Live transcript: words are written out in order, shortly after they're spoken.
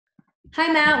Hi,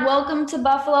 Matt. Welcome to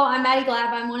Buffalo. I'm Maddie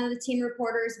Glab. I'm one of the team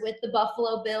reporters with the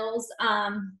Buffalo Bills.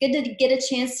 Good to get a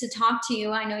chance to talk to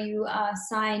you. I know you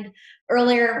signed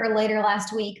earlier or later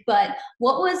last week, but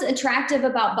what was attractive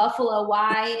about Buffalo?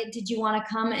 Why did you want to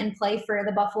come and play for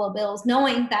the Buffalo Bills,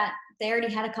 knowing that they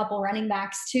already had a couple running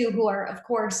backs too, who are, of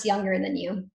course, younger than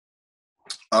you?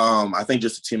 I think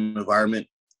just a team environment.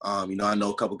 I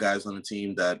know a couple guys on the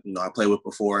team that I played with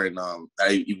before, and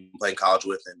I even played in college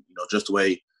with, and just the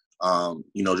way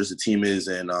just the team is,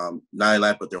 and not only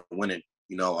that, but they're winning.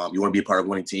 You want to be a part of a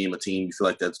winning team, a team you feel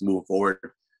like that's moving forward.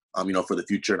 For the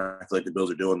future, and I feel like the Bills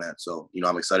are doing that. So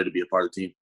I'm excited to be a part of the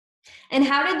team. And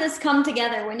how did this come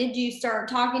together? When did you start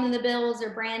talking to the Bills or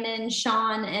Brandon,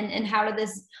 Sean, and how did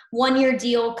this 1 year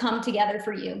deal come together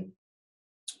for you?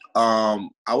 I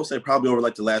would say probably over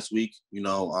like the last week.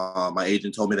 My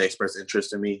agent told me they expressed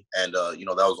interest in me, and that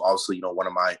was obviously one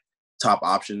of my top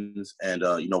options, and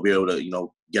be able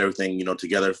to get everything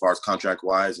together as far as contract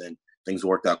wise, and things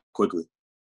worked out quickly.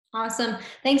 Awesome.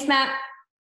 Thanks, Matt.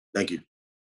 Thank you.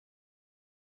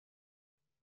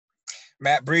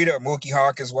 Matt Breida, Mookie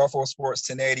Hawkins, Waffle Sports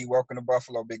 1080. Welcome to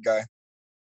Buffalo, big guy.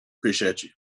 Appreciate you.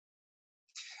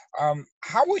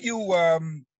 How will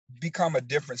you become a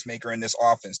difference maker in this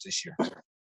offense this year?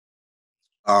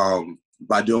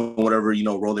 By doing whatever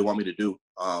role they want me to do.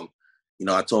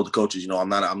 I told the coaches, I'm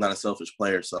not a selfish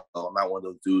player, so I'm not one of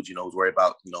those dudes, who's worried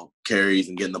about carries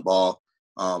and getting the ball.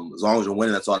 As long as you're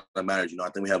winning, that's all that matters. I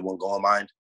think we have one goal in mind,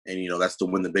 and that's to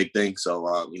win the big thing. So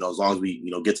as long as we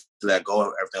get to that goal,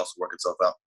 everything else will work itself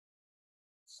out.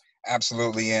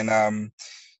 Absolutely. And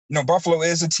Buffalo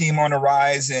is a team on the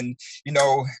rise, and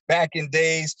back in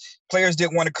days, players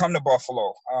didn't want to come to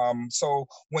Buffalo. So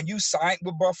when you signed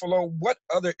with Buffalo, what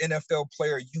other NFL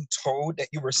player you told that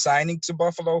you were signing to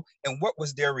Buffalo, and what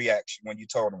was their reaction when you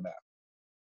told them that?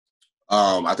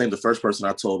 I think the first person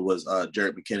I told was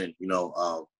Jarrett McKinnon.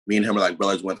 Me and him were like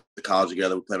brothers, went to college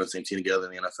together. We played on the same team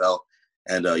together in the NFL.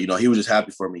 And, he was just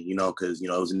happy for me, because, it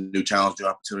was a new challenge, new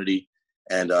opportunity.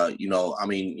 And,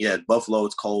 Buffalo,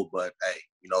 it's cold, but, hey,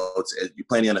 you're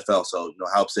playing the NFL, so,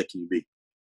 how upset can you be?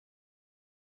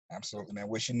 Absolutely, man.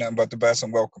 Wish you nothing but the best,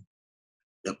 and welcome.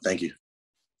 Yep, thank you.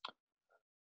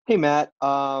 Hey, Matt.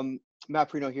 Matt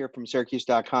Breida here from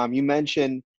Syracuse.com. You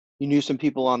mentioned you knew some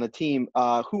people on the team.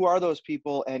 Who are those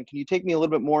people, and can you take me a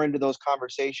little bit more into those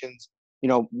conversations,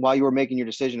 while you were making your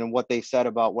decision and what they said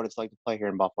about what it's like to play here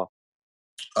in Buffalo?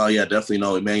 Yeah,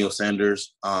 definitely. Emmanuel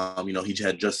Sanders, he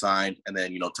had just signed, and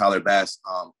then, Tyler Bass,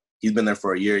 he's been there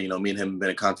for a year. Me and him have been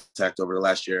in contact over the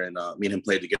last year, and me and him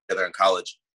played together in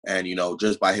college. And,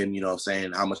 just by him,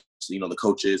 saying how much, the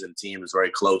coaches and team is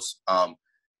very close.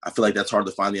 I feel like that's hard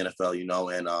to find in the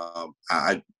NFL, and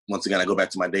I once again, I go back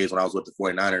to my days when I was with the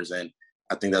 49ers, and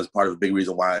I think that's part of a big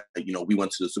reason why, we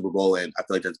went to the Super Bowl, and I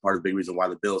feel like that's part of the big reason why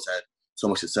the Bills had so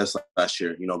much success last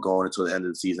year, going into the end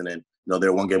of the season, and,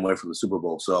 they're one game away from the Super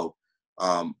Bowl. So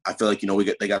I feel like,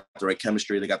 they got the right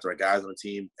chemistry, they got the right guys on the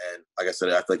team, and like I said,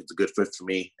 I feel like it's a good fit for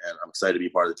me, and I'm excited to be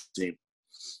part of the team.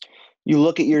 You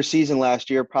look at your season last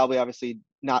year, probably obviously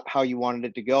not how you wanted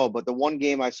it to go, but the one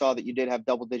game I saw that you did have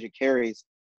double-digit carries,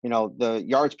 the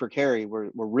yards per carry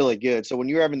were really good. So when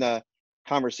you're having the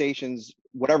conversations,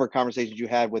 whatever conversations you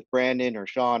had with Brandon or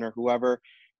Sean or whoever,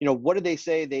 what did they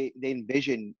say they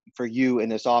envision for you in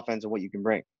this offense and what you can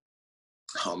bring?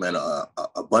 Oh man,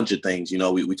 a bunch of things.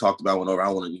 We talked about one over. I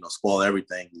want to spoil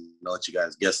everything. Let you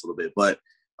guys guess a little bit. But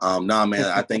nah, man,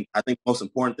 I think the most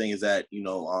important thing is that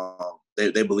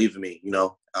they believe in me.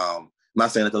 I'm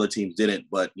not saying that the other teams didn't,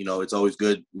 but it's always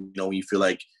good. When you feel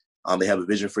like they have a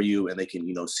vision for you and they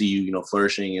can see you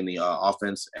flourishing in the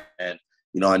offense. And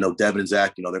I know Devin and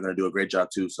Zach. They're going to do a great job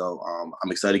too. So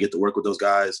I'm excited to get to work with those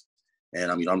guys, and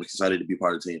I'm excited to be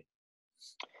part of the team.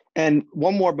 And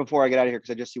one more before I get out of here,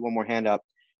 because I just see one more hand up.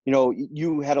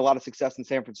 You had a lot of success in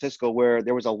San Francisco where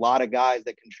there was a lot of guys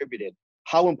that contributed.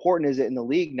 How important is it in the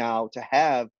league now to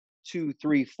have 2,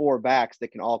 3, 4 backs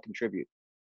that can all contribute?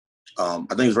 I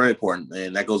think it's very important.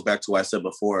 And that goes back to what I said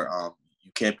before.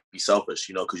 You can't be selfish,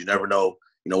 because you never know,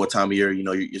 what time of year,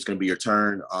 it's going to be your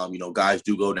turn. Guys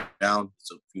do go down.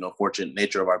 It's a, fortunate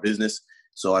nature of our business.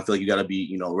 So I feel like you got to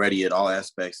be, ready at all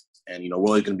aspects. And, we're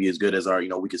always going to be as good as our,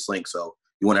 weakest link. So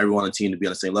you want everyone on the team to be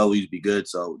on the same level. You to be good.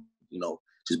 So,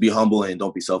 just be humble and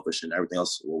don't be selfish, and everything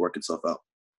else will work itself out.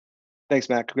 Thanks,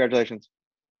 Matt. Congratulations.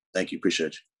 Thank you.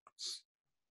 Appreciate you.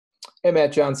 Hey,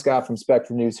 Matt, John Scott from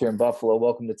Spectrum News here in Buffalo.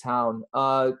 Welcome to town.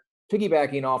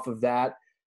 Piggybacking off of that,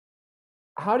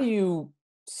 how do you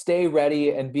stay ready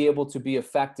and be able to be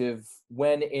effective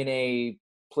when in a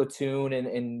platoon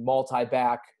and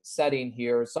multi-back setting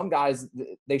here? Some guys,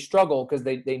 they struggle because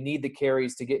they need the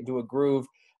carries to get into a groove.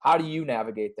 How do you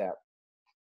navigate that?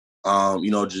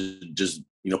 Just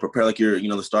prepare like you're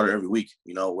the starter every week.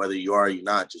 Whether you are or you're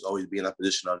not, just always be in that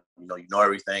position of you know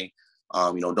everything.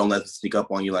 Don't let it sneak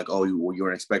up on you like, oh, you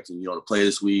weren't expecting to play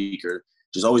this week, or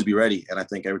just always be ready. And I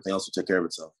think everything else will take care of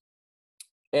itself.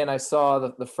 And I saw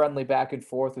the friendly back and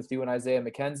forth with you and Isaiah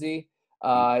McKenzie.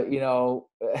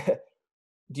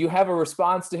 Do you have a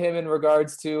response to him in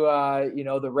regards to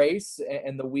the race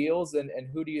and the wheels, and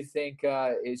who do you think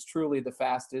is truly the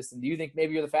fastest? And do you think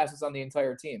maybe you're the fastest on the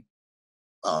entire team?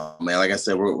 Man, like I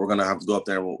said, we're gonna have to go up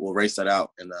there and we'll race that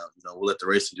out, and we'll let the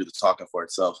racing do the talking for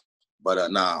itself. But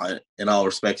in all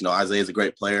respect, Isaiah's a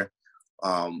great player.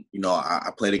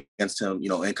 I played against him,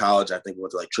 in college. I think we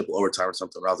went to like triple overtime or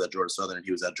something when I was at Georgia Southern and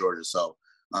he was at Georgia. So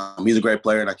he's a great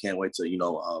player, and I can't wait to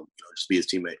just be his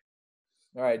teammate.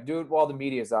 All right, do it while the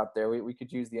media's out there. We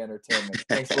could use the entertainment.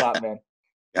 Thanks a lot, man.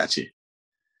 Got you.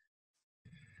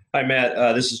 Hi,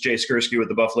 Matt. This is Jay Skursky with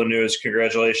the Buffalo News.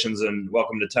 Congratulations and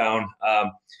welcome to town.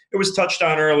 It was touched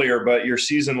on earlier, but your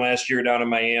season last year down in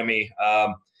Miami,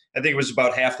 I think it was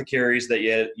about half the carries that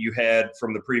you had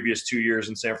from the previous 2 years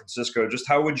in San Francisco. Just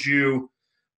how would you,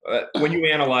 when you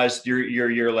analyzed your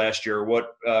year last year,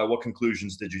 what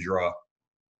conclusions did you draw?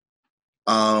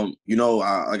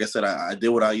 Like I said, I did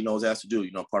what I was asked to do.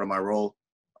 Part of my role.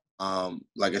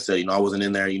 Like I said, I wasn't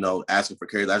in there, asking for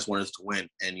carries. I just wanted us to win.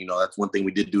 And, that's one thing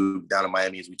we did do down in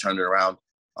Miami is we turned it around.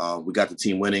 We got the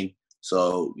team winning.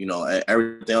 So,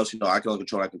 everything else, I can only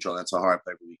control. That's how hard I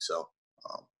play every week. So,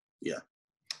 yeah.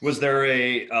 Was there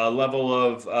a level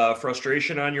of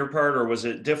frustration on your part, or was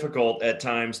it difficult at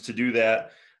times to do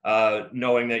that,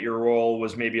 knowing that your role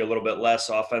was maybe a little bit less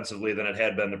offensively than it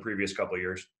had been the previous couple of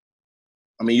years?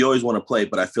 I mean, you always want to play,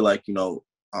 but I feel like,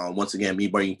 once again, me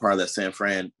being part of that San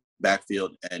Fran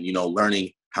backfield and,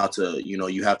 learning how to,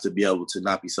 you have to be able to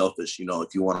not be selfish,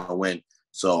 if you want to win.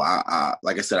 So I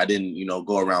like I said, I didn't,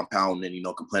 go around pounding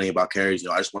and, complaining about carries.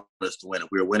 I just wanted us to win. If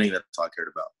we were winning, that's all I cared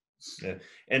about. Yeah.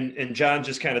 And John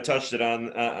just kind of touched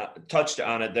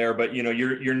on it there, but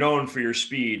you're known for your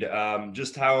speed.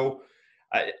 Just how,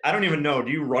 I don't even know,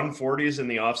 do you run 40s in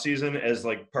the off season as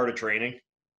like part of training?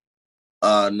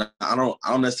 No, I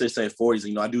don't necessarily say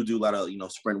 40s. I do a lot of,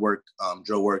 sprint work,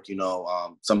 drill work,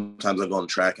 sometimes I go on the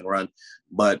track and run,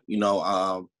 but,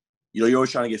 you're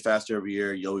always trying to get faster every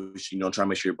year. You always, trying to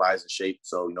make sure your body's in shape.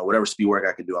 So, whatever speed work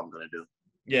I can do, I'm going to do.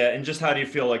 Yeah. And just how do you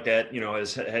feel like that,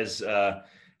 has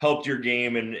helped your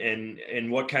game,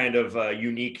 and what kind of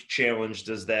unique challenge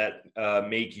does that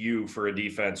make you for a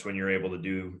defense when you're able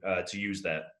to use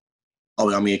that?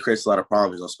 Oh, I mean, it creates a lot of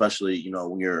problems, especially,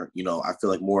 when you're, I feel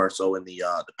like more so in the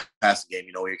passing game,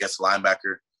 when you're against a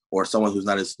linebacker or someone who's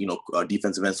not as,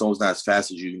 defensive end, someone who's not as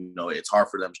fast as you, it's hard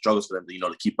for them, struggles for them to,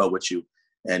 to keep up with you.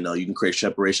 And you can create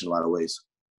separation in a lot of ways.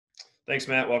 Thanks,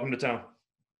 Matt. Welcome to town.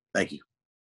 Thank you.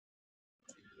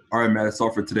 All right, Matt, that's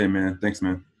all for today, man. Thanks,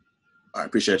 man. All right,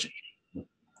 appreciate you.